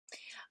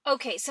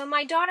Okay, so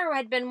my daughter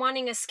had been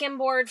wanting a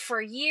skimboard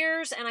for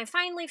years, and I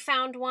finally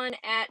found one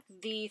at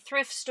the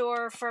thrift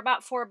store for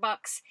about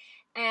 $4,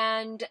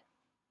 and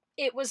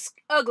it was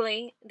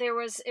ugly.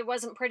 It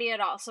wasn't pretty at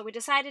all. So we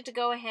decided to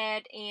go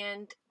ahead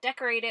and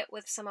decorate it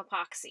with some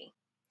epoxy.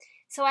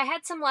 So I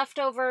had some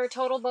leftover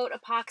Total Boat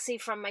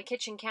Epoxy from my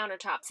kitchen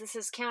countertops. This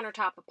is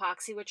countertop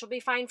epoxy, which will be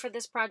fine for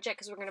this project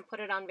because we're going to put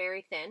it on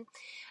very thin.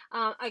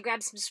 I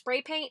grabbed some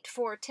spray paint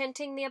for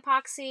tinting the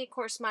epoxy. Of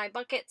course, my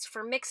buckets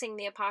for mixing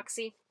the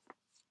epoxy.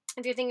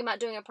 If you're thinking about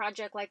doing a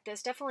project like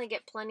this, definitely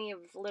get plenty of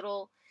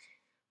little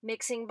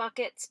mixing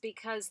buckets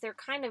because they're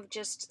kind of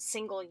just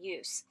single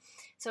use.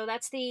 So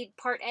that's the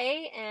part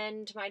A,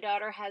 and my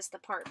daughter has the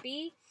part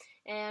B,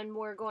 and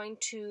we're going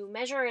to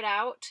measure it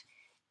out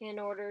in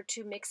order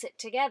to mix it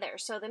together.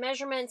 So the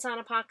measurements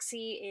on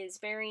epoxy is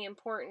very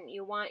important.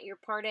 You want your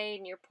part A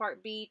and your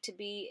part B to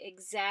be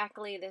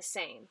exactly the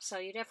same. So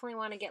you definitely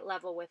want to get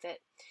level with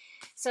it.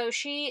 So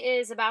she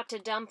is about to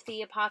dump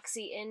the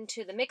epoxy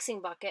into the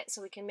mixing bucket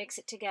so we can mix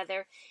it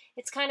together.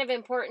 It's kind of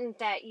important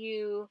that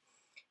you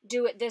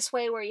do it this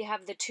way where you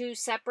have the two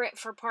separate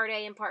for part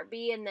A and part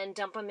B and then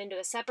dump them into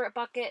a separate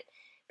bucket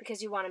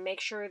because you want to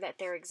make sure that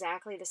they're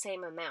exactly the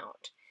same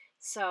amount.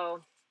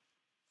 So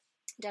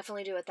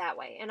definitely do it that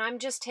way. And I'm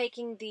just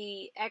taking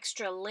the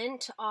extra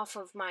lint off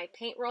of my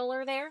paint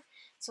roller there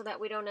so that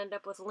we don't end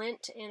up with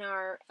lint in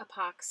our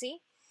epoxy.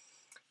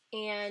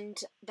 And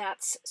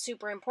that's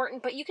super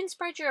important. But you can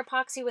spread your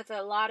epoxy with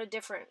a lot of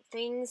different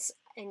things,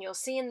 and you'll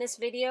see in this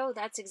video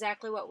that's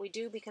exactly what we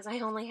do because I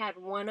only had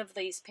one of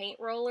these paint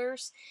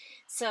rollers.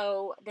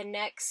 So the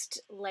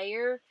next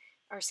layer,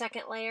 our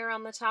second layer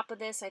on the top of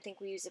this, I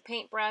think we use a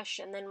paintbrush,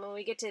 and then when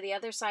we get to the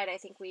other side, I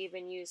think we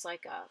even use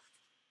like a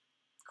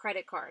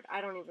credit card.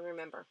 I don't even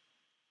remember.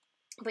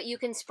 But you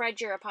can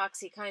spread your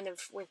epoxy kind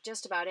of with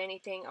just about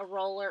anything, a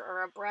roller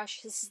or a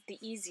brush. This is the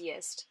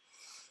easiest.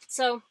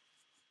 So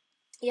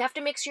you have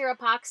to mix your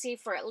epoxy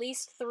for at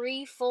least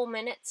 3 full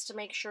minutes to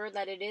make sure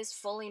that it is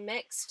fully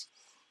mixed,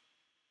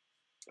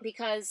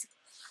 because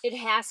it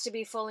has to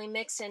be fully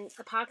mixed, and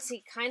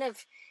epoxy kind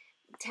of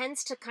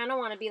tends to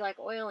want to be like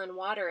oil and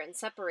water and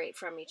separate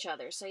from each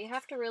other. So you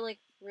have to really,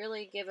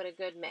 really give it a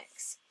good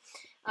mix.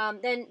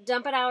 Then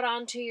dump it out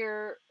onto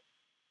your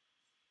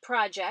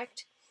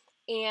project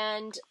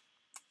and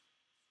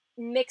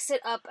mix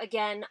it up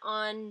again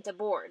on the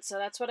board. So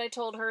that's what I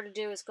told her to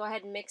do, is go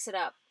ahead and mix it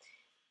up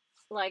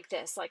like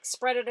this, like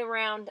spread it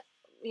around,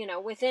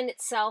 within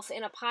itself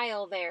in a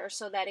pile there,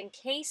 so that in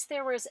case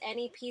there was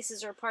any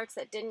pieces or parts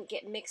that didn't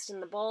get mixed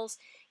in the bowls,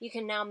 you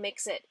can now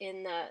mix it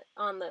in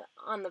on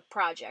the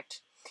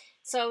project.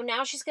 So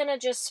now she's going to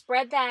just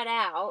spread that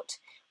out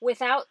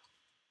without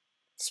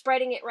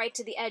spreading it right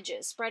to the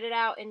edges. Spread it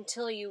out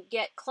until you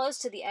get close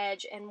to the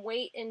edge and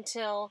wait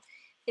until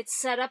it's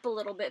set up a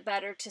little bit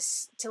better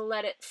to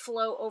let it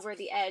flow over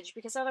the edge,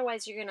 because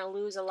otherwise you're going to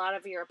lose a lot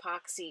of your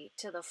epoxy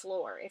to the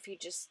floor if you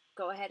just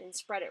go ahead and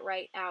spread it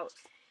right out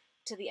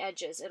to the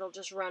edges. It'll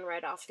just run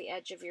right off the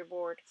edge of your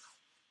board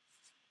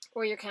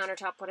or your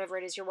countertop, whatever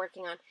it is you're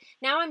working on.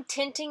 Now I'm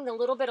tinting the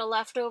little bit of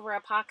leftover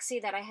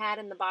epoxy that I had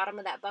in the bottom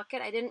of that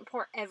bucket. I didn't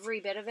pour every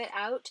bit of it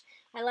out.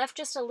 I left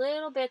just a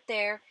little bit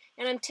there,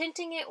 and I'm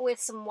tinting it with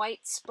some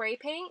white spray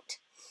paint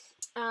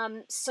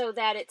so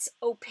that it's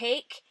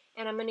opaque,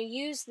 and I'm going to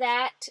use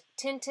that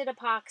tinted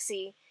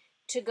epoxy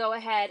to go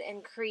ahead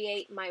and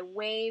create my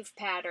wave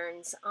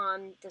patterns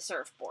on the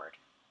surfboard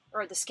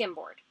or the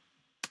skimboard.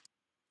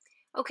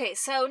 Okay,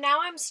 so now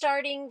I'm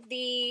starting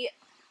the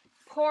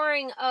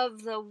pouring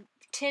of the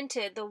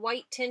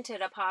white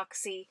tinted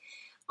epoxy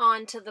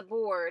onto the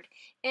board.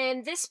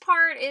 And this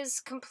part is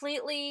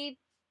completely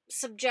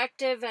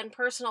subjective and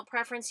personal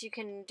preference. You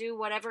can do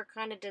whatever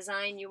kind of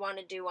design you want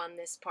to do on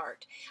this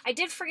part. I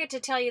did forget to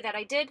tell you that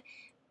I did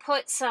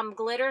put some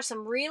glitter,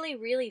 some really,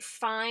 really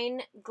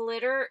fine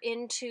glitter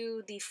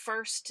into the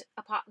first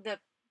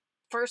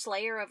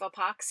layer of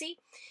epoxy.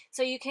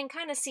 So you can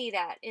kind of see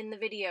that in the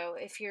video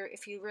if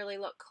you really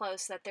look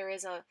close, that there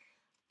is a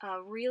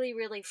really,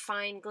 really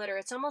fine glitter.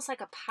 It's almost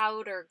like a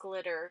powder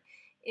glitter.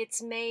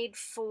 It's made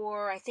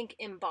for, I think,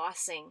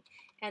 embossing,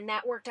 and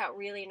that worked out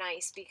really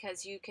nice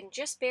because you can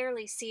just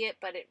barely see it,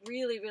 but it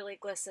really, really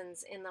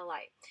glistens in the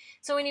light.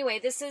 So anyway,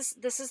 this is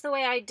the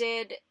way I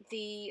did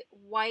the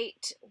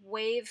white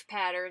wave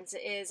patterns.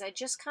 Is I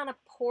just kind of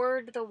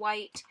poured the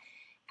white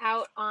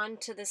out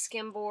onto the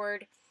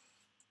skimboard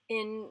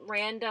in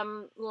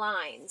random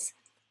lines,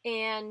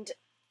 and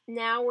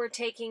now we're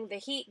taking the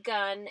heat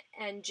gun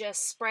and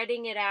just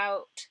spreading it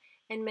out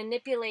and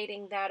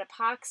manipulating that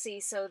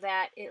epoxy so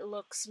that it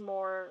looks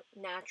more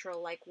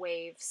natural, like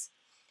waves.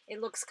 It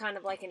looks kind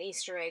of like an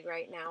Easter egg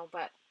right now,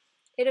 but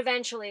it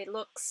eventually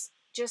looks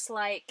just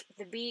like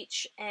the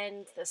beach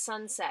and the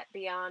sunset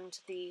beyond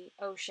the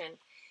ocean.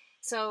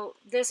 So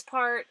this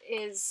part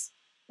is,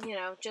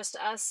 just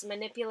us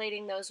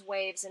manipulating those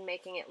waves and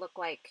making it look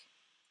like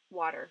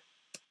water.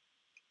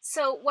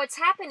 So what's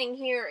happening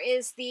here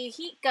is the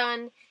heat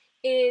gun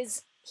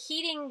is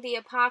heating the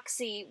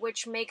epoxy,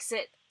 which makes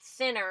it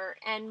thinner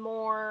and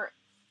more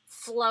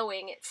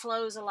flowing. It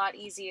flows a lot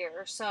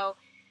easier. So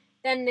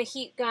then the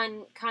heat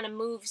gun kind of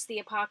moves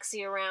the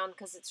epoxy around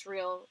because it's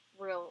real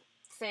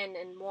thin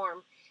and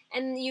warm.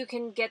 And you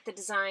can get the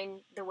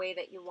design the way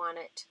that you want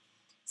it.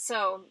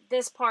 So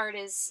this part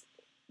is,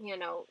 you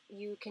know,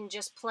 you can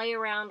just play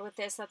around with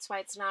this. That's why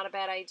it's not a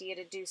bad idea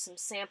to do some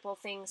sample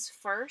things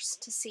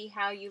first to see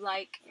how you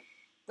like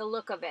the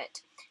look of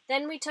it.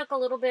 Then we took a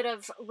little bit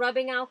of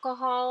rubbing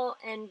alcohol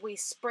and we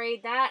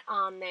sprayed that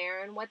on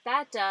there. And what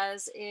that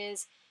does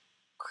is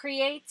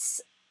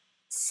creates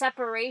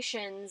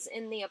separations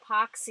in the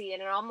epoxy,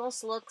 and it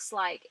almost looks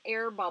like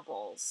air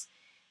bubbles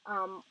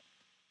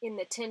in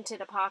the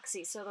tinted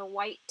epoxy. So the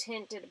white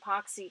tinted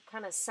epoxy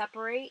kind of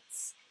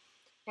separates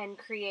and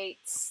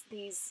creates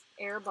these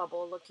air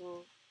bubble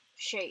looking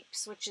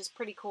shapes, which is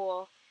pretty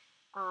cool.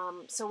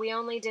 So we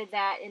only did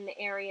that in the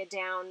area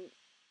down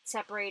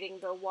separating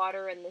the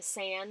water and the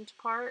sand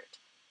part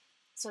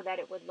so that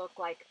it would look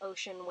like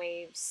ocean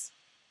waves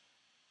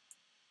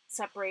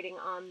separating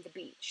on the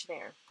beach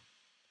there.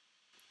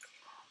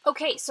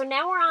 Okay, so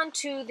now we're on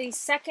to the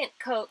second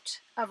coat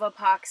of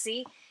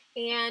epoxy,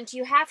 and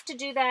you have to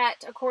do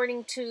that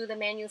according to the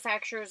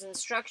manufacturer's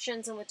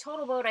instructions. And with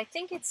Total Boat, I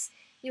think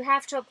you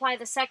have to apply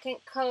the second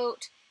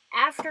coat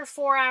after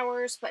 4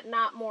 hours, but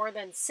not more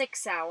than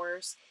 6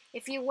 hours.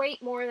 If you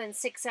wait more than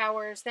 6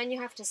 hours, then you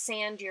have to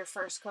sand your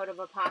first coat of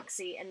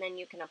epoxy, and then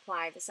you can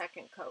apply the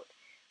second coat.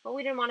 But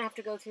we didn't want to have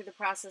to go through the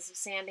process of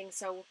sanding,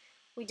 so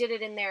we did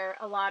it in their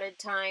allotted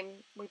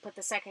time. We put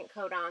the second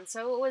coat on.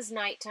 So it was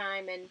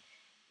nighttime, and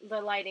the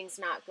lighting's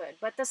not good.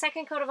 But the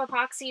second coat of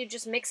epoxy, you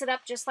just mix it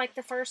up just like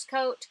the first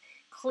coat,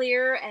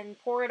 clear and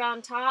pour it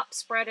on top,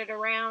 spread it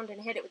around,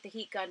 and hit it with the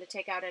heat gun to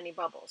take out any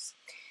bubbles.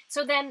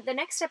 So then the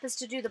next step is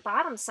to do the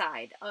bottom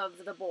side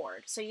of the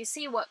board. So you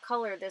see what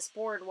color this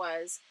board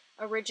was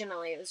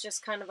originally. It was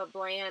just kind of a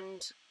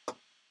bland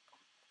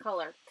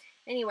color.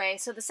 Anyway,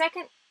 so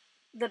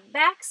the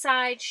back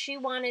side, she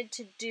wanted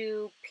to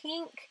do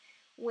pink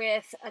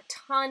with a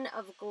ton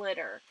of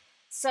glitter.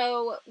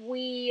 So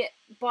we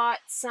bought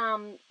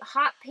some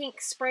hot pink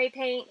spray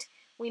paint.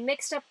 We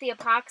mixed up the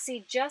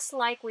epoxy just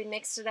like we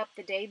mixed it up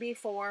the day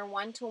before,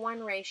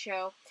 1-to-1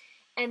 ratio.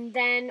 And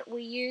then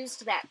we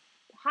used that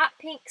hot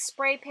pink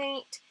spray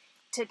paint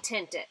to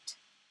tint it.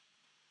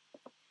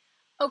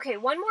 Okay,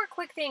 one more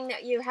quick thing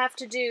that you have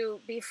to do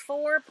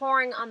before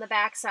pouring on the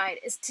back side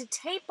is to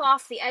tape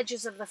off the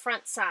edges of the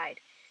front side.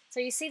 So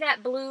you see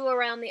that blue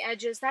around the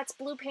edges? That's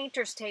blue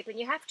painter's tape, and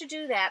you have to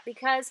do that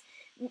because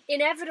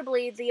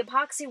inevitably the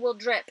epoxy will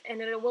drip,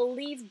 and it will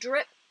leave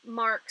drip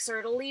marks, or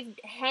it'll leave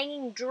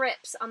hanging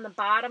drips on the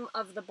bottom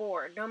of the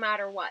board, no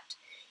matter what.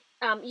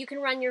 You can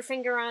run your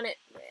finger on it,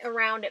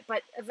 around it,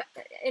 but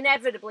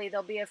inevitably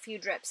there'll be a few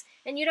drips.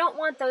 And you don't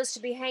want those to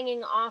be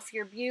hanging off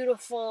your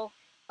beautiful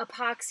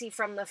epoxy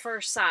from the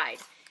first side,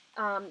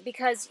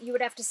 because you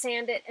would have to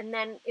sand it, and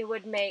then it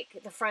would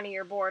make the front of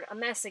your board a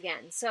mess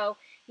again. So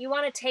you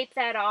want to tape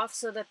that off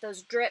so that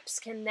those drips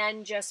can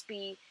then just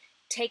be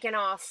taken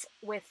off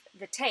with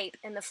the tape,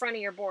 and the front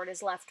of your board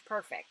is left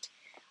perfect.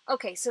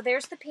 Okay, so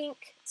there's the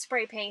pink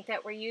spray paint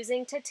that we're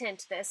using to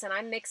tint this, and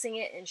I'm mixing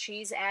it, and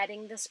she's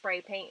adding the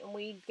spray paint, and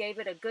we gave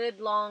it a good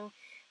long,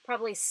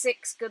 probably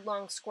 6 good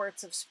long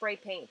squirts of spray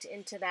paint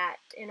into that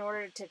in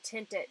order to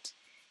tint it,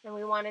 and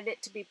we wanted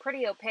it to be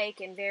pretty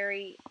opaque and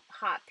very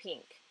hot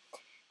pink.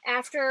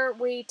 After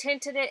we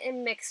tinted it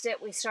and mixed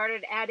it, we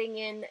started adding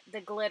in the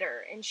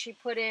glitter, and she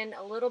put in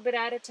a little bit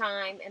at a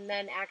time and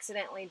then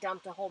accidentally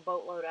dumped a whole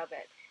boatload of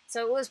it.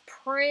 So it was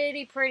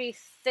pretty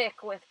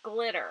thick with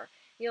glitter.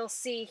 You'll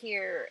see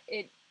here,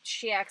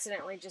 she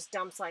accidentally just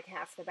dumps like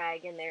half the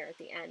bag in there at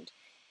the end.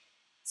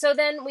 So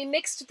then we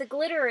mixed the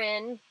glitter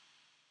in,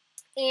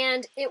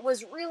 and it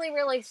was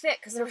really thick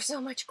because there was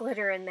so much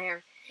glitter in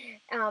there.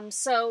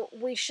 So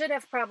we should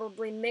have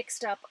probably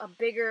mixed up a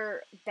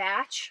bigger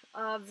batch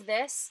of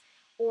this,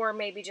 or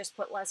maybe just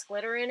put less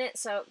glitter in it.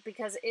 So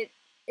because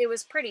it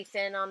was pretty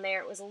thin on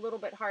there, it was a little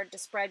bit hard to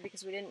spread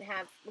because we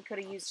could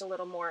have used a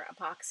little more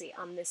epoxy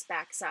on this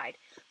back side.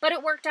 But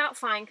it worked out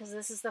fine because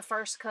this is the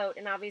first coat,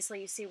 and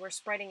obviously you see we're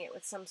spreading it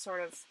with some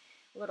sort of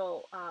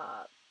little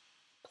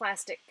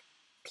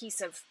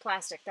piece of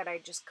plastic that I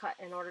just cut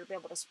in order to be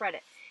able to spread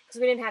it because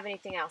we didn't have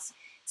anything else.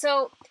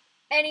 So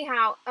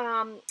anyhow,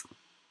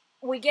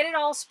 we get it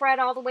all spread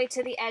all the way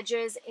to the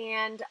edges,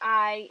 and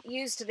I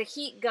used the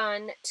heat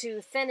gun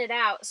to thin it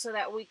out so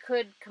that we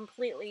could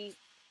completely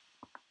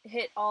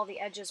hit all the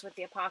edges with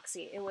the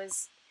epoxy.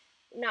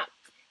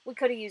 We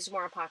could have used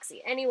more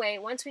epoxy. Anyway,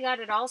 once we got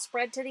it all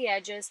spread to the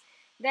edges,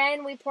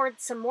 then we poured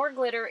some more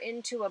glitter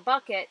into a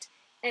bucket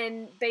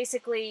and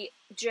basically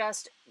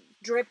just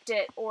dripped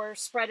it or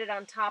spread it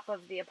on top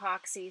of the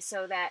epoxy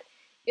so that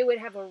it would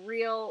have a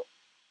real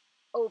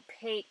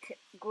opaque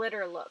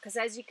glitter look, because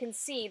as you can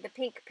see, the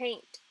pink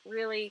paint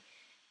really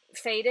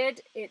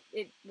faded.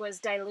 It was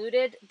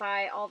diluted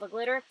by all the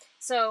glitter,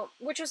 so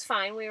which was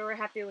fine. We were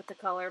happy with the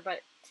color,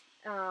 but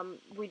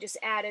we just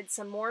added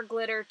some more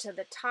glitter to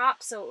the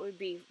top so it would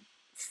be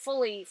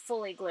fully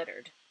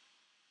glittered.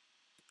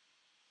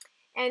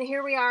 And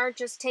here we are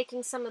just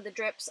taking some of the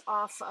drips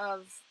off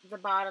of the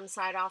bottom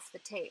side, off the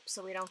tape,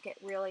 so we don't get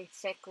really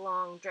thick,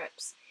 long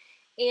drips.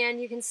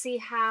 And you can see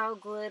how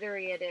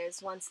glittery it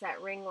is once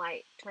that ring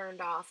light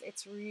turned off.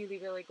 It's really,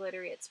 really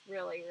glittery. It's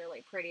really,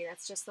 really pretty.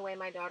 That's just the way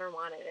my daughter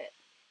wanted it,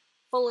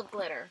 full of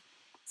glitter.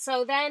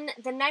 So then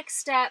the next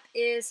step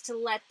is to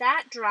let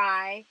that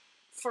dry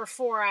for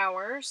 4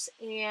 hours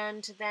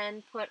and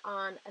then put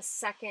on a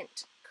second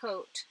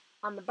coat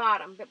on the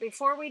bottom. But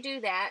before we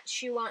do that,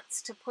 she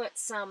wants to put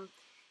some,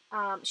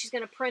 she's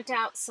going to print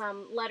out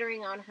some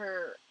lettering on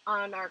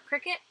our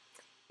Cricut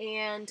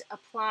and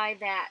apply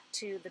that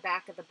to the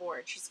back of the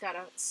board. She's got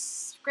a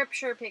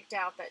scripture picked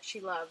out that she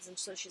loves, and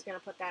so she's going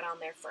to put that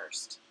on there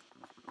first.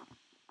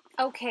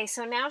 Okay,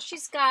 so now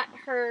she's got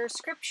her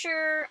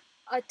scripture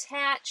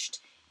attached.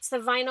 It's the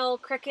vinyl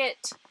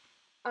Cricut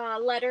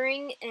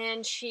lettering,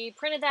 and she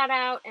printed that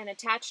out and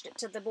attached it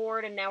to the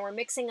board, and now we're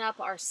mixing up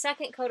our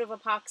second coat of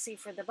epoxy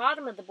for the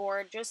bottom of the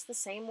board, just the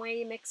same way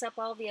you mix up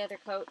all the other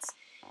coats,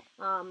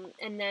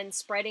 and then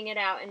spreading it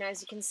out. And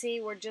as you can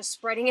see, we're just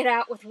spreading it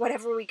out with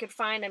whatever we could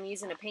find. I'm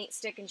using a paint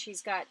stick, and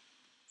she's got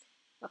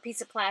a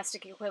piece of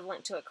plastic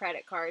equivalent to a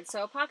credit card.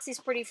 So epoxy's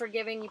pretty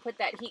forgiving. You put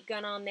that heat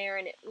gun on there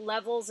and it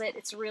levels it.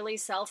 It's really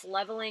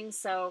self-leveling,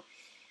 so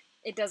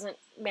it doesn't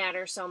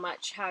matter so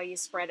much how you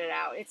spread it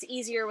out. It's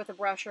easier with a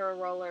brush or a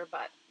roller,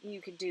 but you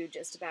could do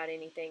just about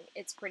anything.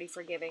 It's pretty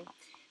forgiving.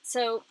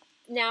 So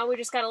now we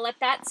just got to let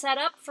that set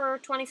up for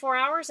 24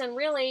 hours, and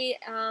really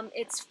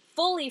it's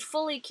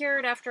fully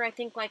cured after I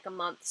think like a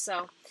month.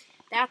 So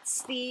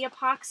that's the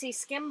epoxy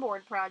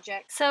skimboard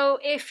project. So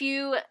if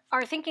you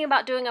are thinking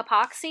about doing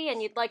epoxy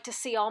and you'd like to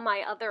see all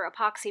my other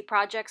epoxy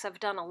projects, I've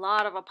done a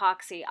lot of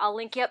epoxy. I'll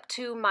link you up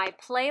to my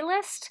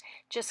playlist.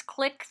 Just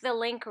click the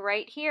link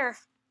right here.